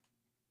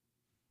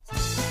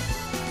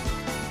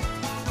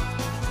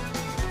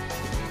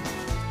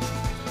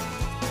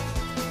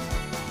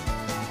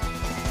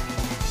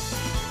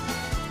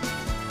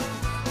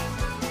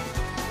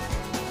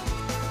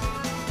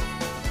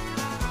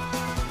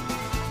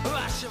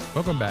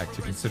Welcome back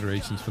to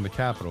Considerations from the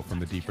Capitol from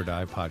the Deeper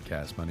Dive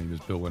podcast. My name is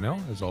Bill Winnell,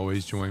 as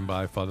always, joined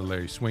by Father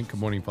Larry Swink. Good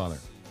morning, Father.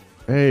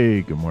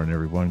 Hey, good morning,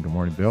 everyone. Good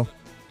morning, Bill.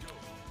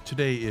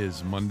 Today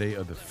is Monday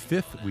of the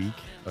fifth week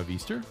of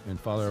Easter, and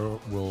Father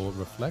will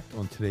reflect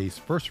on today's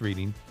first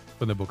reading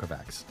from the book of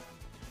Acts.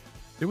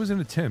 There was an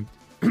attempt,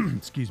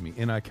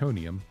 in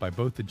Iconium by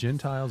both the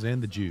Gentiles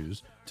and the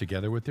Jews,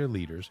 together with their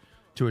leaders,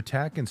 to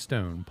attack and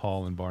stone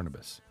Paul and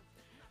Barnabas.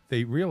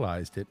 They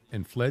realized it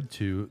and fled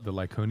to the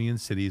Lycaonian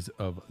cities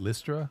of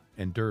Lystra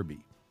and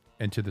Derbe,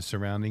 and to the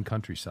surrounding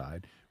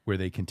countryside, where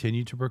they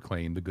continued to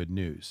proclaim the good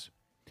news.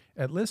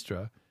 At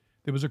Lystra,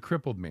 there was a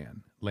crippled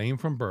man, lame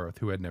from birth,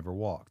 who had never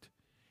walked.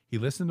 He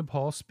listened to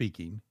Paul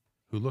speaking,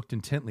 who looked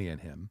intently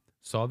at him,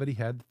 saw that he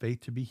had faith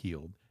to be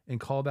healed, and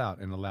called out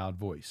in a loud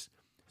voice,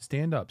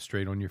 "Stand up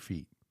straight on your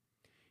feet."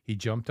 He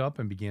jumped up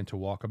and began to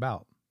walk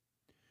about.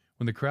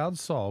 When the crowd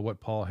saw what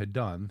Paul had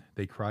done,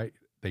 they cried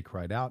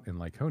out in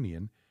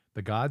Lycaonian,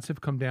 "The gods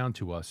have come down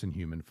to us in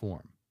human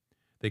form."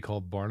 They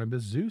called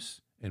Barnabas Zeus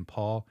and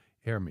Paul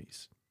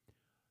Hermes,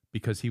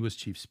 because he was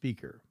chief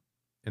speaker.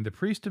 And the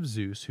priest of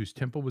Zeus, whose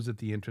temple was at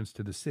the entrance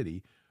to the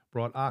city,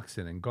 brought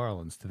oxen and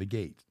garlands to the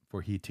gate,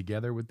 for he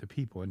together with the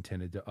people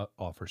intended to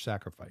offer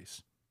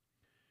sacrifice.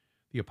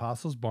 The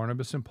apostles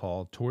Barnabas and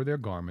Paul tore their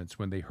garments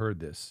when they heard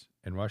this,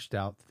 and rushed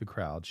out to the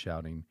crowd,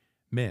 shouting,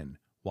 "Men,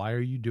 why are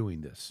you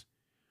doing this?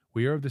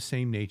 We are of the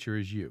same nature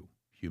as you,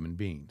 human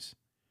beings.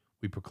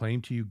 We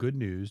proclaim to you good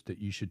news that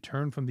you should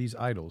turn from these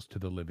idols to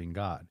the living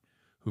God,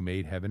 who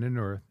made heaven and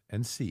earth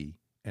and sea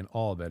and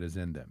all that is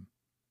in them.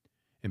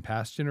 In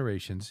past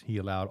generations, he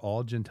allowed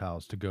all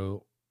Gentiles to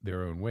go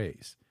their own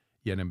ways.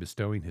 Yet in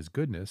bestowing his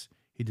goodness,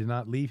 he did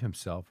not leave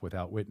himself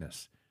without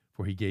witness,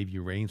 for he gave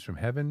you rains from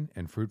heaven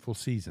and fruitful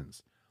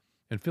seasons,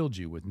 and filled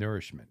you with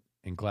nourishment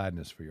and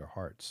gladness for your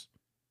hearts."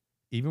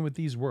 Even with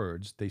these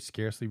words, they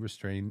scarcely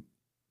restrained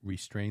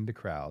the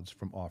crowds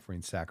from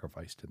offering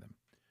sacrifice to them.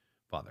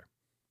 Father.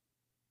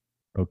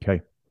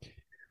 Okay.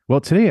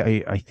 Well,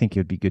 today I think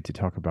it'd be good to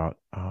talk about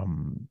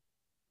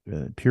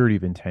purity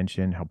of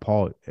intention, how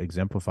Paul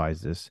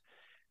exemplifies this,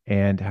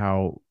 and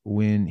how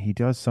when he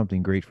does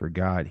something great for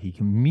God, he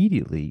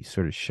immediately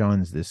sort of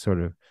shuns this sort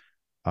of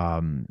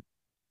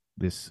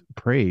this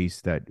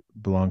praise that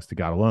belongs to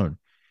God alone.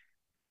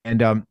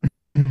 And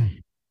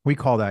we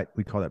call that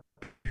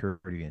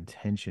purity of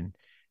intention.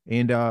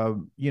 And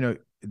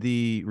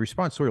the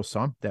responsorial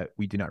psalm that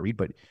we do not read,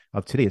 but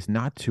of today is,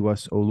 "Not to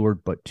us, O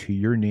Lord, but to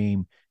your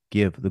name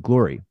give the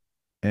glory."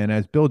 And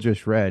as Bill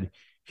just read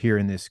here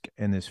in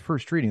this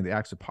first reading of the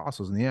Acts of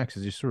Apostles, and the Acts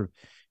is just sort of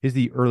is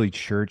the early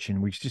church,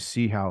 and we just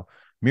see how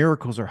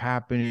miracles are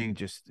happening,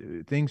 just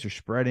things are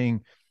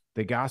spreading,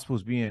 the gospel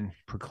is being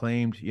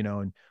proclaimed,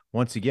 and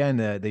once again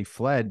they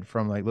fled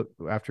from, like, look,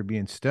 after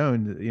being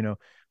stoned,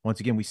 once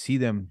again we see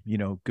them,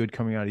 good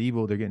coming out of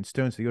evil, they're getting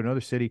stoned, so they go to another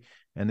city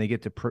and they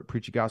get to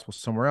preach the gospel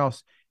somewhere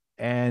else,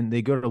 and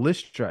they go to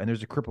Lystra, and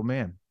there's a crippled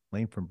man,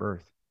 lame from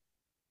birth,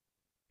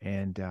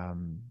 and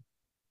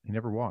he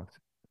never walked,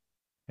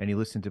 and he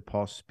listened to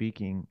Paul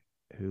speaking,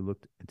 who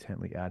looked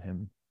intently at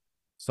him,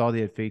 saw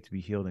they had faith to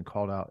be healed, and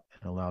called out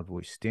in a loud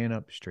voice, "Stand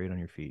up straight on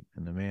your feet."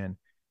 And the man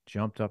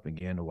jumped up and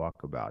began to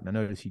walk about. Now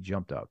notice he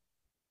jumped up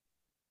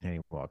and he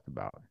walked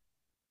about.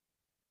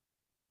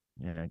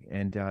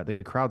 And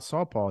the crowd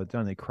saw Paul had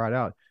done. They cried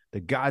out, "The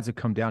gods have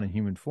come down in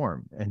human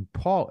form." And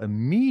Paul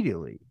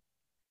immediately,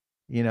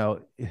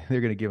 they're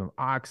going to give him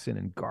oxen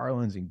and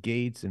garlands and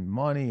gates and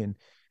money and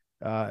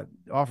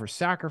offer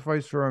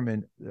sacrifice for him.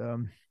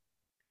 And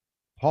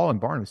Paul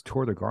and Barnabas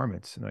tore their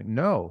garments and like,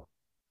 "No,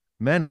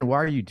 men, why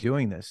are you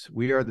doing this?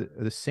 We are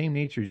the same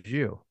nature as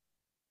you.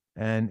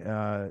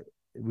 And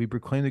we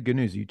proclaim the good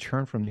news. You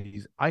turn from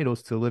these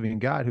idols to the living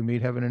God who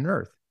made heaven and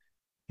earth."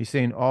 He's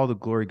saying all the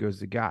glory goes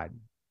to God.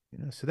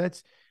 So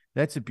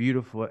that's a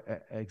beautiful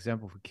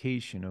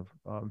exemplification of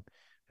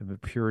a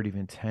purity of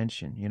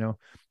intention.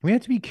 We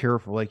have to be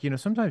careful. Like,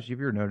 sometimes you've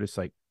ever noticed,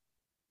 like,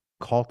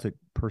 cultic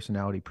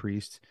personality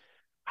priests,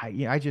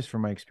 I just,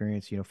 from my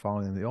experience,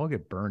 following them, they all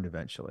get burned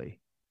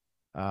eventually.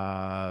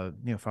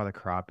 Father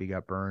Crappy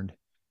got burned.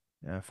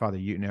 Father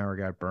Utenauer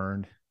got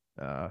burned.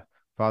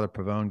 Father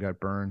Pavone got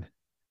burned.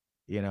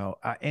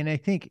 And I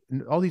think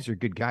all these are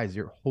good guys.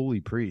 They're holy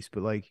priests,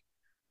 but, like,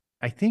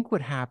 I think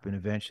what happened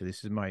eventually,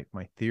 this is my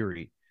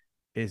theory,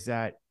 is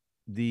that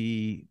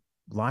the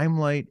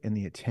limelight and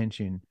the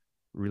attention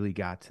really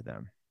got to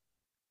them.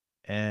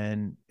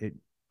 And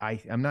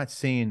I'm not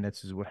saying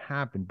this is what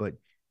happened, but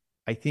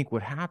I think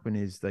what happened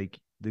is, like,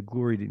 the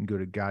glory didn't go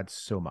to God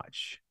so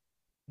much.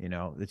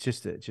 It's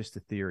just a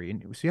theory.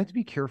 And so you have to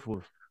be careful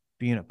of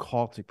being a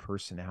cultic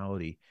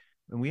personality.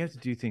 And we have to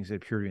do things that are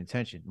purity of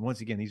intention. Once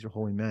again, these are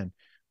holy men.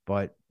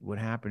 But what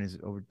happened is,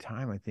 over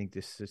time, I think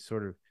this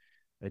sort of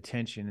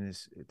attention and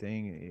this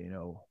thing,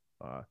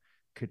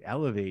 could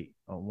elevate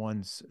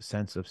one's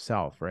sense of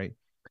self, right?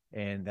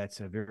 And that's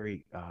a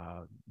very,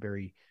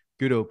 very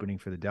good opening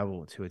for the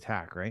devil to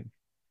attack, right?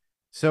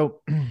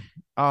 So,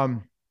 purity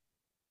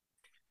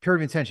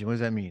of intention, what does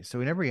that mean? So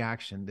in every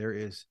action, there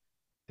is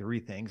three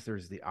things.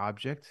 There's the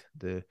object,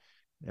 the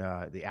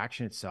the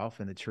action itself,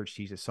 and the church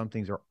teaches some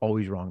things are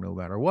always wrong no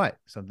matter what.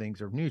 Some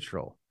things are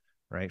neutral,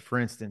 right? For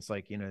instance,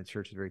 like, the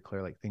church is very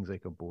clear, like things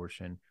like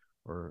abortion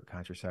or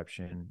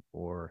contraception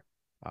or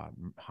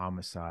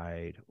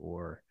homicide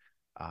or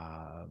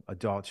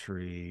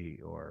adultery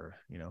or,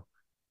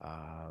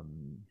 I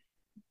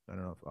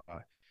don't know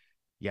if,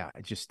 yeah,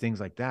 just things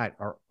like that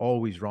are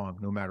always wrong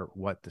no matter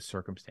what the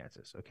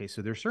circumstances. Okay.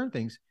 So there's certain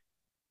things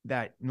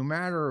that no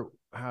matter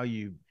how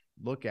you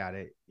look at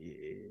it,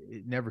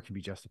 it never can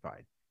be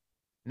justified.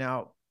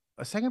 Now,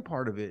 a second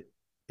part of it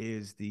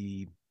is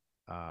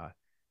uh,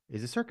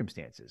 the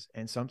circumstances,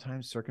 and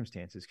sometimes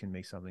circumstances can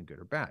make something good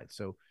or bad.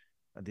 So,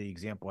 the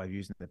example I've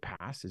used in the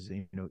past is,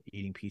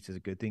 eating pizza is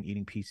a good thing.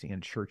 Eating pizza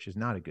in church is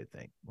not a good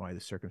thing. Why? The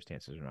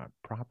circumstances are not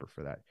proper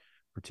for that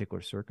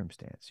particular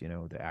circumstance.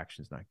 The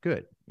action's not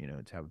good.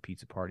 To have a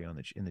pizza party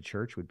in the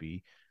church would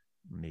be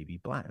maybe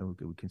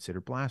we would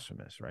consider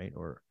blasphemous, right?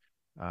 Or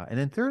and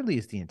then thirdly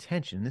is the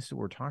intention. This is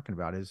what we're talking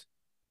about: is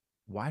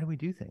why do we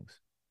do things,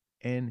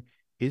 and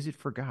is it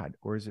for God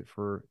or is it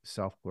for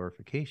self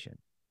glorification,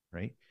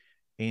 right?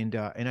 And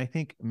I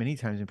think many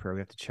times in prayer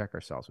we have to check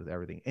ourselves with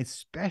everything,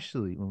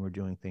 especially when we're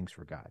doing things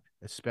for God,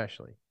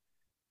 especially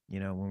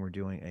when we're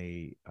doing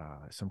a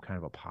some kind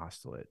of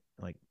apostolate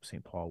like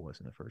St. Paul was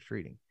in the first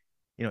reading.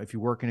 If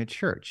you work in a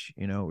church,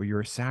 or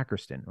you're a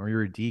sacristan, or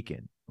you're a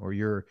deacon, or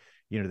you're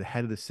the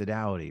head of the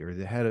sodality, or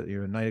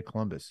you're a Knight of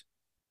Columbus.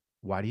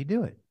 Why do you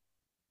do it?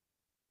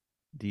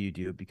 Do you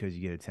do it because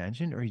you get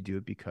attention, or you do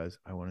it because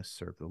I want to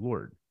serve the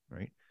Lord,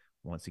 right?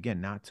 Once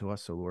again, not to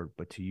us, O Lord,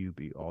 but to you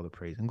be all the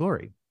praise and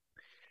glory.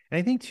 And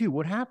I think too,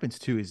 what happens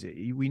too is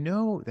we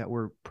know that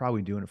we're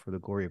probably doing it for the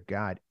glory of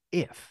God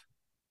if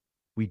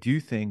we do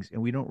things and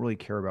we don't really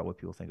care about what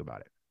people think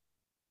about it.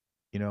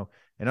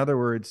 In other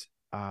words,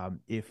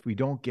 if we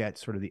don't get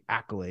sort of the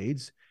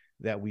accolades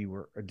that we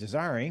were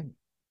desiring,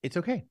 it's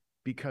okay,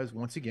 because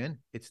once again,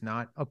 it's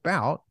not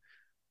about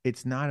the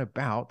it's not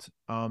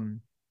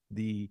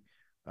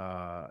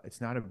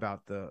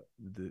about the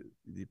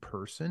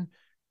person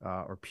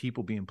or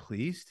people being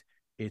pleased.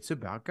 It's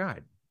about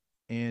God.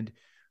 And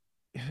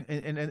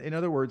in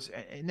other words,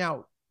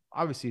 now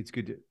obviously it's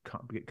good to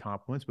get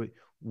compliments, but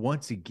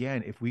once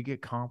again, if we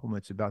get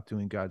compliments about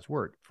doing God's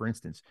work, for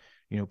instance,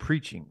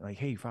 preaching, like,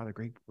 hey, Father,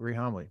 great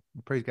homily,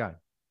 praise God.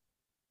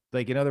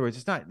 Like, in other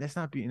words, that's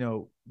not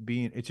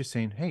being, it's just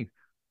saying, hey,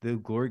 the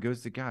glory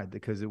goes to God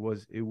because it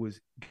was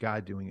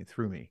God doing it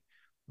through me.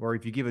 Or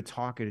if you give a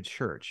talk at a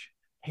church,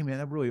 hey man,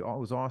 that really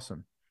was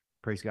awesome.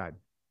 Praise God.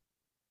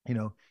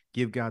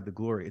 Give God the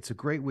glory. It's a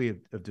great way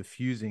of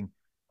diffusing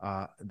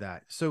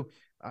that. So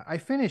I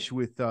finish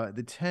with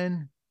the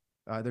 10,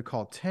 they're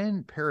called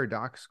 10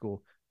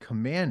 paradoxical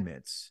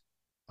commandments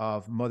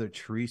of Mother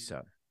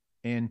Teresa.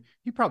 And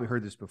you probably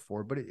heard this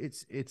before, but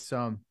it's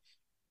kind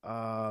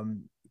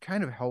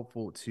of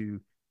helpful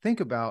to think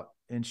about.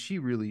 And she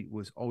really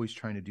was always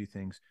trying to do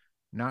things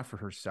not for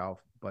herself,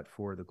 but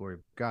for the glory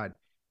of God.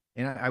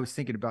 And I was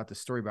thinking about the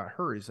story about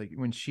her is like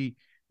when she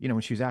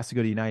was asked to go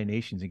to the United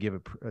Nations and give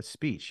a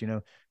speech,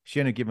 she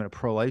ended up giving a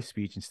pro-life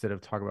speech instead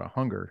of talking about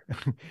hunger.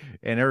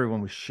 And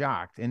everyone was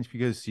shocked. And it's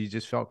because she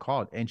just felt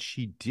called, and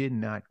she did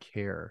not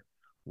care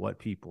what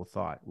people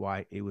thought.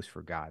 Why? It was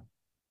for God.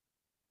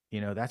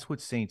 That's what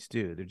saints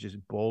do. They're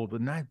just bold,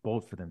 but not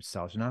bold for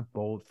themselves. They're not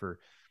bold for,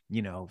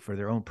 for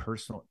their own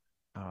personal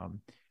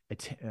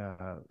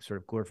sort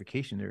of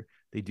glorification.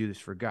 They do this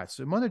for God.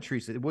 So Mother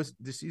Teresa,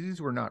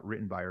 these were not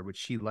written by her, but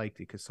she liked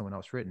it because someone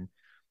else written.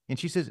 And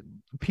she says,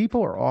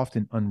 people are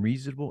often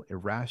unreasonable,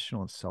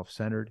 irrational, and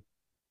self-centered.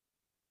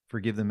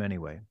 Forgive them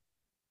anyway.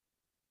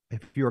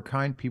 If you are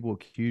kind, people will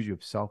accuse you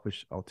of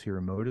selfish,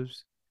 ulterior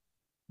motives.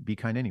 Be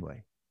kind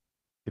anyway.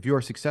 If you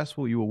are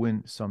successful, you will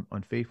win some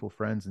unfaithful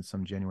friends and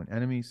some genuine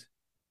enemies.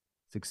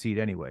 Succeed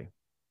anyway.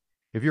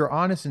 If you're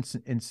honest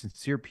and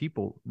sincere,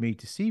 people may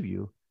deceive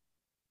you.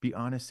 Be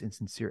honest and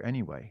sincere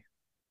anyway.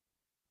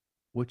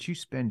 What you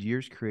spend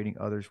years creating,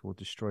 others will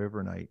destroy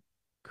overnight.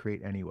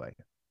 Create anyway.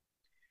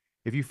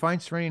 If you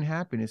find serenity and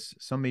happiness,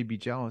 some may be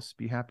jealous.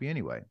 Be happy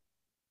anyway.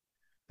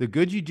 The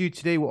good you do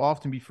today will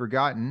often be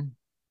forgotten.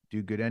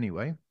 Do good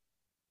anyway.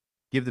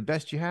 Give the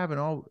best you have,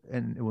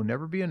 and it will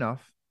never be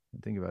enough.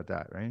 Think about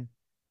that, right?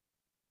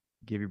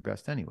 Give your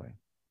best anyway.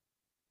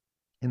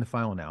 In the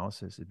final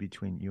analysis, it's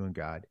between you and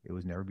God. It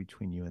was never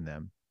between you and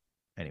them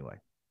anyway.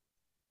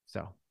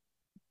 So,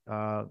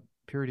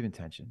 purity of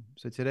intention.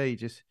 So today,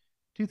 just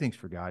do things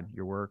for God,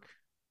 your work,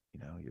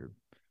 your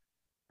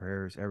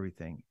prayers,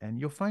 everything.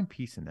 And you'll find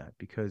peace in that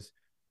because,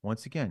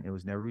 once again, it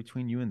was never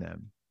between you and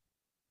them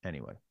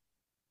anyway.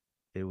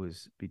 It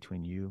was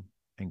between you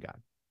and God.